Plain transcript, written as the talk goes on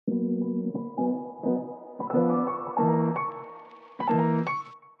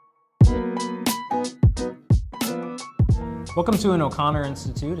Welcome to an O'Connor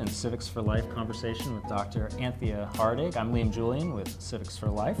Institute and Civics for Life conversation with Dr. Anthea Hartig. I'm Liam Julian with Civics for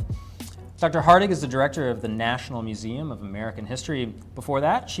Life. Dr. Hartig is the director of the National Museum of American History. Before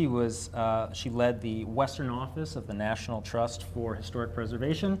that, she led the Western Office of the National Trust for Historic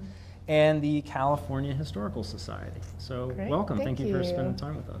Preservation and the California Historical Society. So Great. Thank you. Thank you for spending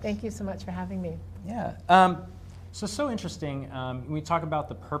time with us. Thank you so much for having me. Yeah. So interesting. When we talk about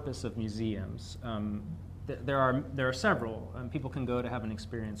the purpose of museums, there are several. People can go to have an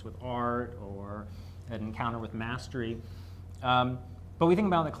experience with art or an encounter with mastery. But we think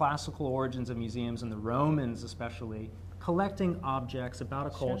about the classical origins of museums and the Romans especially, collecting objects about a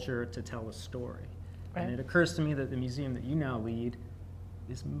culture to tell a story. Right. And it occurs to me that the museum that you now lead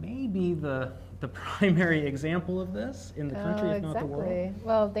is maybe the primary example of this in the country, if not the world. Exactly.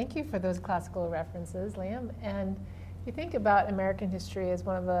 Well, thank you for those classical references, Liam. And if you think about American history as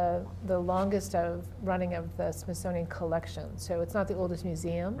one of the longest running of the Smithsonian collection. So it's not the oldest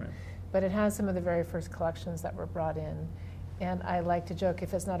museum, Right. but it has some of the very first collections that were brought in. And I like to joke,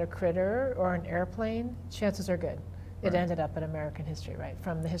 if it's not a critter or an airplane, chances are good it Right. ended up in American history, right?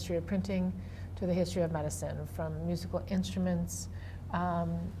 From the history of printing to the history of medicine, from musical instruments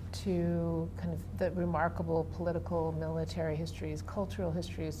to kind of the remarkable political, military histories, cultural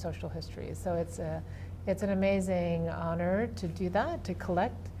histories, social histories. So it's an amazing honor to do that, to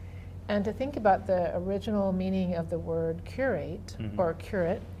collect, and to think about the original meaning of the word curate, or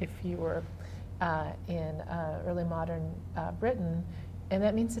curate, if you were in early modern Britain, and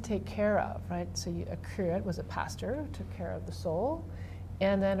that means to take care of, right? So a curate was a pastor, took care of the soul,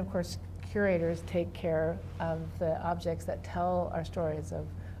 and then of course curators take care of the objects that tell our stories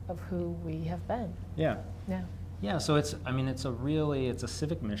of who we have been. Yeah. Yeah. Yeah, so it's a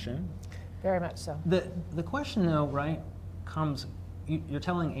civic mission. Very much so. The question though, right, comes, you're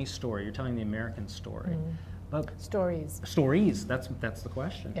telling a story, you're telling the American story. But Stories. stories, that's the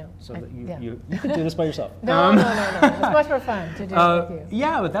question. Yeah. So I- that yeah. you could do this by yourself. No. It's much more fun to do it with you.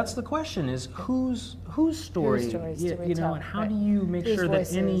 Yeah, but that's the question: is whose story? stories do we you know, tell, and how right. do you make Whose sure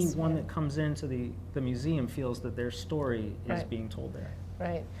voices, that anyone yeah. that comes into the museum feels that their story is Right. being told there?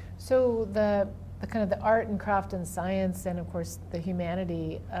 Right. So the kind of the art and craft and science, and of course the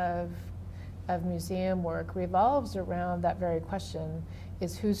humanity of museum work revolves around that very question: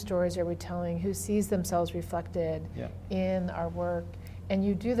 is whose stories are we telling? Who sees themselves reflected Yeah. in our work? And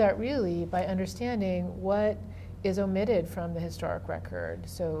you do that really by understanding what is omitted from the historic record.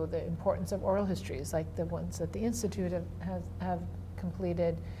 So the importance of oral histories, like the ones that the Institute have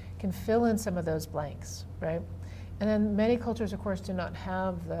completed, can fill in some of those blanks, right? And then many cultures, of course, do not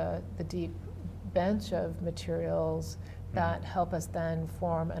have the deep bench of materials that help us then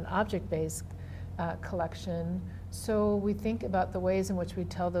form an object-based collection. So we think about the ways in which we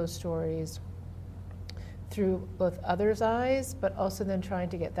tell those stories through both others' eyes, but also then trying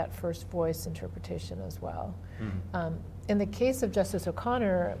to get that first voice interpretation as well. In the case of Justice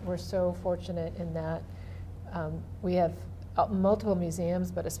O'Connor, we're so fortunate in that we have multiple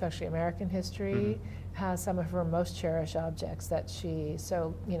museums, but especially American history has some of her most cherished objects that she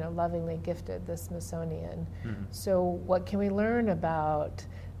so lovingly gifted the Smithsonian. So what can we learn about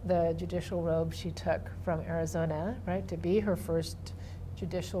the judicial robe she took from Arizona, right, to be her first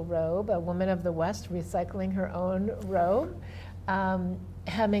judicial robe, a woman of the West recycling her own robe,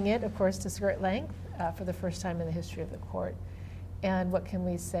 hemming it, of course, to skirt length for the first time in the history of the court. And what can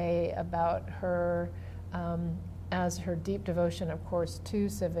we say about her as her deep devotion, of course, to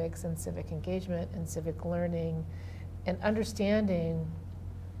civics and civic engagement and civic learning, and understanding,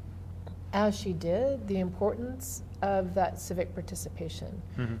 as she did, the importance of that civic participation.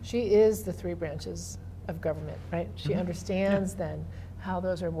 She is the three branches of government, right? She understands then how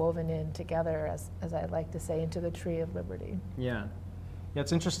those are woven in together, as I like to say, into the tree of liberty. Yeah. Yeah,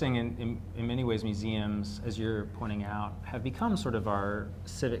 it's interesting. In many ways, museums, as you're pointing out, have become sort of our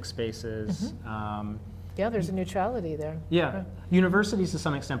civic spaces. Yeah, there's a neutrality there. Yeah, Right. Universities to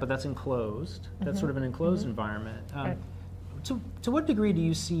some extent, but that's enclosed. That's sort of an enclosed environment. Right. To what degree do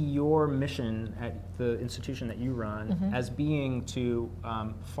you see your mission at the institution that you run as being to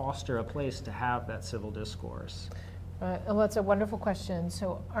foster a place to have that civil discourse? Well, it's a wonderful question.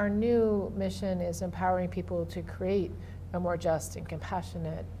 So our new mission is empowering people to create a more just and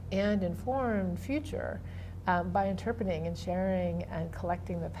compassionate and informed future by interpreting and sharing and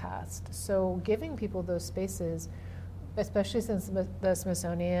collecting the past. So giving people those spaces, especially since the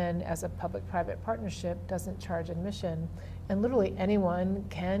Smithsonian as a public-private partnership doesn't charge admission, and literally anyone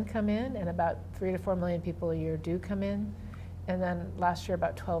can come in, and about 3 to 4 million people a year do come in, and then last year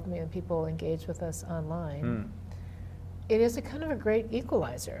about 12 million people engaged with us online. it is a kind of a great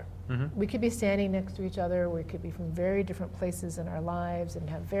equalizer. Mm-hmm. We could be standing next to each other, we could be from very different places in our lives and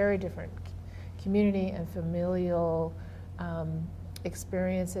have very different community and familial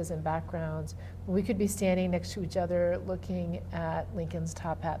experiences and backgrounds. We could be standing next to each other looking at Lincoln's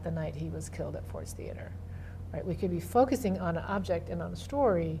top hat the night he was killed at Ford's Theater. Right? We could be focusing on an object and on a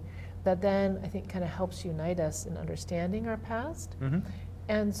story that then I think kind of helps unite us in understanding our past. Mm-hmm.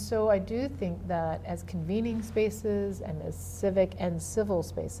 And so I do think that as convening spaces and as civic and civil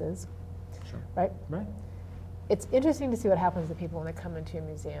spaces, Sure. right? Right. It's interesting to see what happens to people when they come into a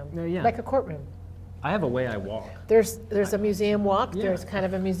museum, Yeah. like a courtroom. I have a way I walk. There's a museum walk, Yeah. there's kind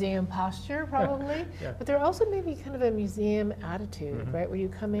of a museum posture probably, Yeah. but there also may be kind of a museum attitude, Mm-hmm. right? Where you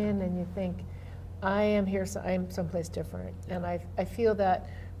come in and you think, I am here, so I am someplace different. And I feel that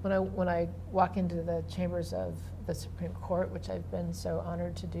when I walk into the chambers of the Supreme Court, which I've been so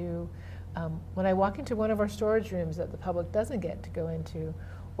honored to do, when I walk into one of our storage rooms that the public doesn't get to go into,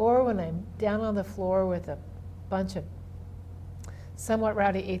 or when I'm down on the floor with a bunch of somewhat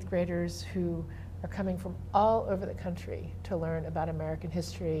rowdy 8th graders who are coming from all over the country to learn about American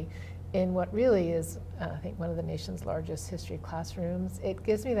history in what really is, I think, one of the nation's largest history classrooms, it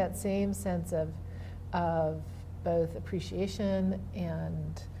gives me that same sense of both appreciation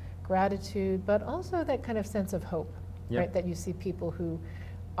and gratitude, but also that kind of sense of hope, right? That you see people who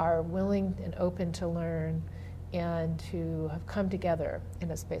are willing and open to learn and who have come together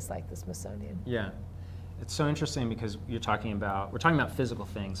in a space like the Smithsonian. Yeah. It's so interesting because we're talking about physical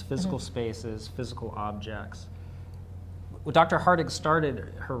things, physical Mm-hmm. spaces, physical objects. Well, Dr. Hartig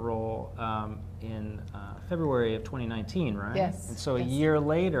started her role in February of 2019, right? Yes. And so a year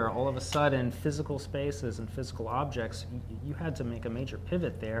later, all of a sudden, physical spaces and physical objects, you had to make a major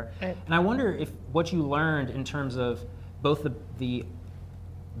pivot there. Right. And I wonder if what you learned in terms of both the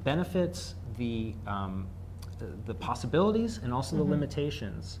benefits, the possibilities, and also Mm-hmm. the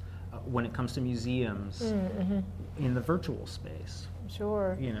limitations when it comes to museums Mm-hmm. in the virtual space.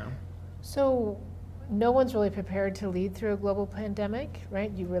 Sure. You know. So no one's really prepared to lead through a global pandemic, right?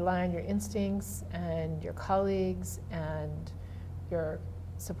 You rely on your instincts and your colleagues and your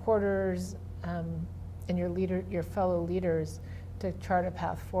supporters and your fellow leaders to chart a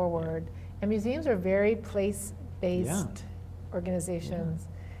path forward. And museums are very place-based organizations.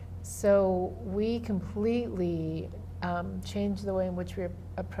 So we completely changed the way in which we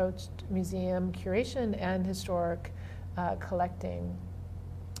approached museum curation and historic collecting,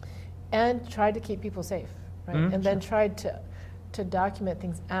 and tried to keep people safe, right? Mm-hmm. And then tried to document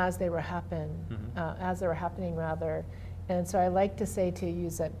things as they were happening, rather. And so I like to say, to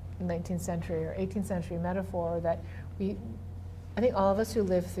use that 19th century or 18th century metaphor, that I think all of us who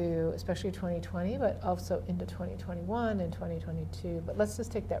lived through, especially 2020, but also into 2021 and 2022, but let's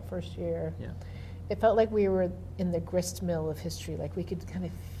just take that first year. Yeah. It felt like we were in the grist mill of history, like we could kind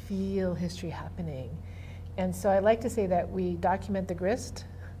of feel history happening. And so I like to say that we document the grist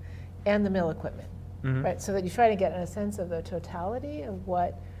and the mill equipment, Mm-hmm. right? So that you try to get a sense of the totality of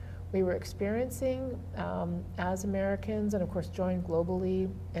what we were experiencing as Americans, and of course joined globally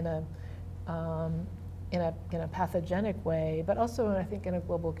in a pathogenic way, but also I think in a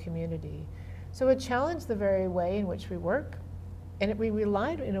global community. So it challenged the very way in which we work, and we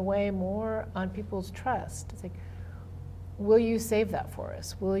relied in a way more on people's trust. It's like, will you save that for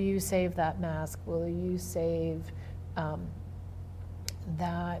us? Will you save that mask? Will you save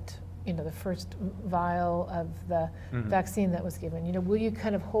that, the first vial of the Mm-hmm. vaccine that was given? Will you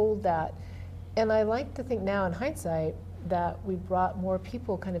kind of hold that? And I like to think now in hindsight that we brought more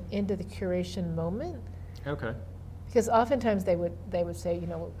people kind of into the curation moment. Okay. Because oftentimes they would say,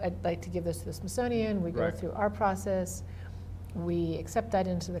 I'd like to give this to the Smithsonian, we go Right. through our process, we accept that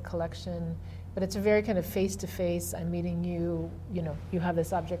into the collection, but it's a very kind of face-to-face, I'm meeting you, you have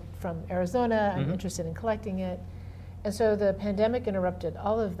this object from Arizona, I'm Mhm. interested in collecting it. And so the pandemic interrupted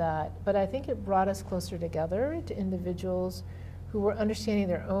all of that, but I think it brought us closer together to individuals who were understanding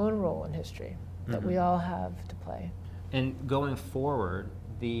their own role in history that Mhm. we all have to play. And going forward,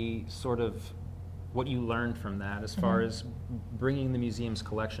 the sort of what you learned from that, as far Mhm. as bringing the museum's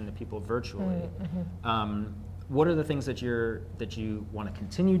collection to people virtually, Mhm. what are the things that you want to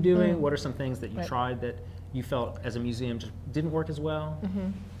continue doing? Mm. What are some things that you Right. tried that you felt as a museum just didn't work as well?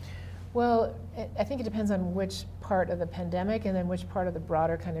 Mhm. Well, I think it depends on which part of the pandemic and then which part of the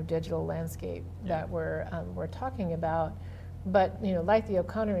broader kind of digital landscape that we're talking about. But like the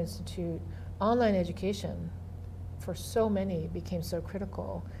O'Connor Institute, online education for so many became so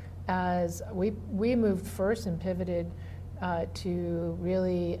critical as we moved first and pivoted to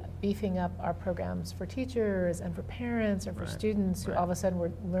really beefing up our programs for teachers and for parents and for Right. students who Right. all of a sudden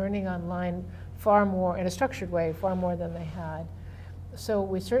were learning online far more, in a structured way, far more than they had. So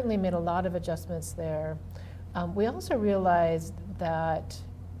we certainly made a lot of adjustments there. We also realized that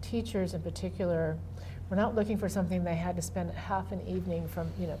teachers in particular were not looking for something they had to spend half an evening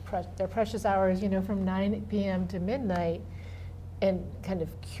from, their precious hours, from 9 p.m. to midnight and kind of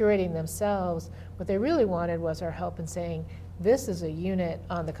curating themselves. What they really wanted was our help in saying, this is a unit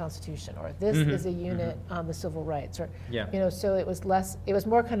on the Constitution, or this is a unit on the civil rights, or, so it was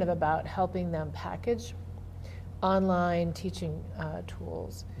more kind of about helping them package online teaching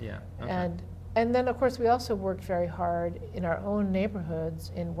tools. Yeah. Okay. And then, of course, we also worked very hard in our own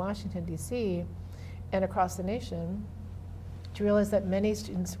neighborhoods in Washington, D.C., and across the nation to realize that many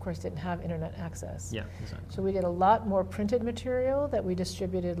students, of course, didn't have internet access. Yeah, exactly. So we did a lot more printed material that we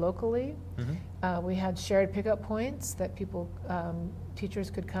distributed locally. We had shared pickup points that teachers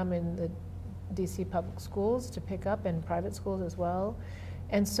could come in the D.C. public schools to pick up, and private schools as well.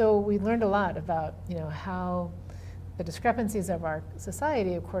 And so we learned a lot about, how the discrepancies of our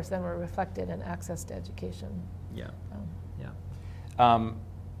society, of course, then were reflected in access to education. Yeah.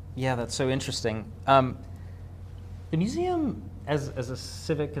 Yeah, that's so interesting. The museum, as a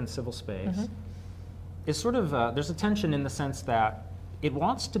civic and civil space, is sort of, there's a tension in the sense that it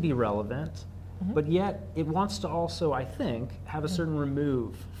wants to be relevant, but yet it wants to also, I think, have a certain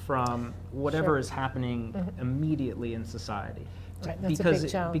remove from whatever is happening immediately in society. Right, that's a big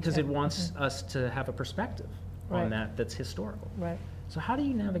challenge. Because it wants us to have a perspective on that's historical. Right. So how do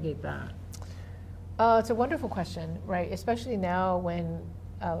you navigate that? It's a wonderful question, right? Especially now when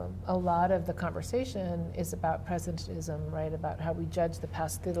a lot of the conversation is about presentism, right? About how we judge the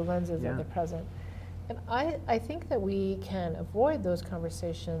past through the lenses of the present. And I think that we can avoid those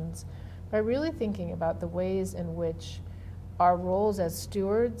conversations by really thinking about the ways in which our roles as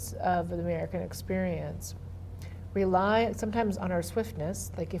stewards of the American experience rely sometimes on our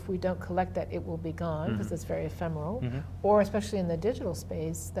swiftness, like if we don't collect that, it will be gone, because it's very ephemeral, or especially in the digital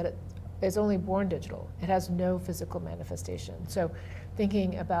space, that it is only born digital. It has no physical manifestation. So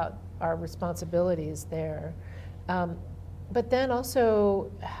thinking about our responsibilities there. But then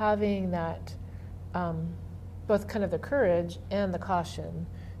also having that, both kind of the courage and the caution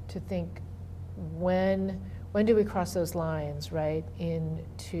to think, when do we cross those lines, right,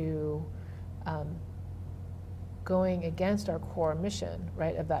 into going against our core mission,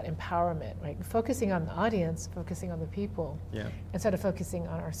 right, of that empowerment, right, focusing on the audience, focusing on the people, instead of focusing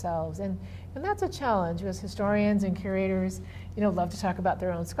on ourselves. And that's a challenge, because historians and curators, love to talk about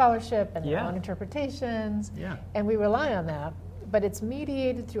their own scholarship and their own interpretations, and we rely on that, but it's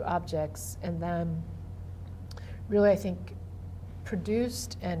mediated through objects, and then really, I think,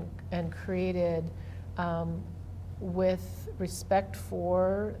 produced and created with respect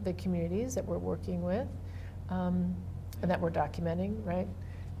for the communities that we're working with, and that we're documenting, right?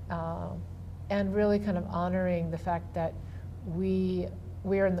 And really kind of honoring the fact that we're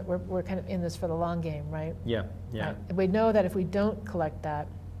kind of in this for the long game, right? Yeah. Right? We know that if we don't collect that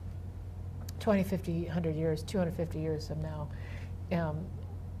 20, 50, 100 years, 250 years from now,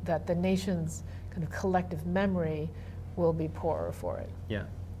 that the nation's kind of collective memory will be poorer for it. Yeah,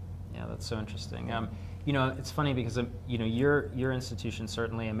 that's so interesting. It's funny because your institution,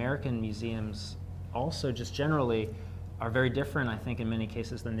 certainly American museums, also just generally are very different, I think, in many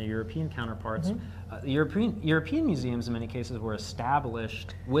cases than the European counterparts. The European museums, in many cases, were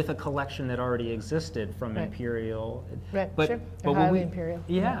established with a collection that already existed from imperial. Right, but, sure. But highly imperial.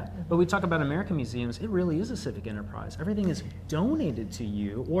 But we talk about American museums, it really is a civic enterprise. Everything is donated to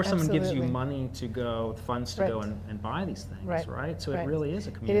you, or someone gives you money to go, funds to go and buy these things, right? So it really is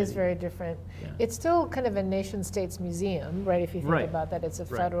a community. It is very different. Yeah. It's still kind of a nation-state's museum, right, if you think about that. It's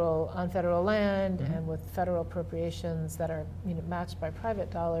a on federal land, and with federal appropriations that are matched by private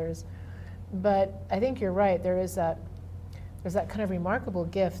dollars. But I think you're right. There's that kind of remarkable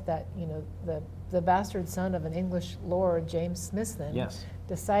gift that the bastard son of an English lord, James Smithson,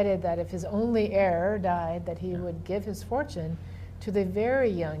 decided that if his only heir died, that he would give his fortune to the very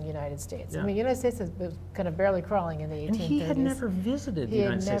young United States. I mean, the United States was kind of barely crawling in the 1830s. And he had never visited the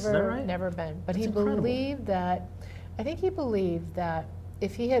United States, is that right? Never been. But That's he incredible. believed that, I think he believed that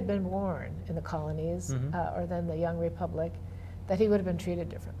if he had been born in the colonies, or then the young republic, that he would have been treated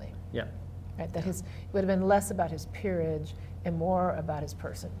differently. Yeah. Right, that it would have been less about his peerage and more about his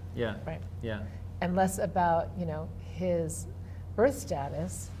person. Yeah. Right. Yeah. And less about his birth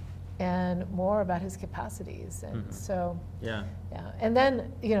status, and more about his capacities. And so. Yeah. And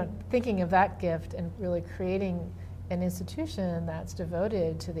then thinking of that gift and really creating an institution that's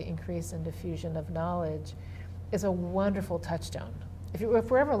devoted to the increase and diffusion of knowledge is a wonderful touchstone. If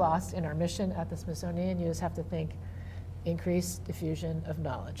we're ever lost in our mission at the Smithsonian, you just have to think, increased diffusion of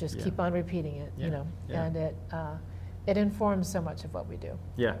knowledge. Just Yeah. keep on repeating it, Yeah, you know, yeah. and it informs so much of what we do.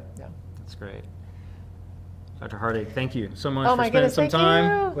 Yeah, Yeah. that's great. Dr. Hartig, thank you so much Oh for my spending goodness, some thank time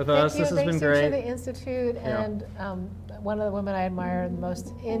you. with Thank us. you. This has Thanks been to great. the Institute, Yeah. and one of the women I admire the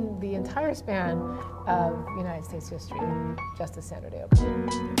most in the entire span of United States history, Justice Sandra Day.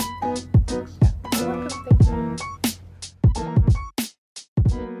 Thanks. Yeah. You're welcome. Thank you.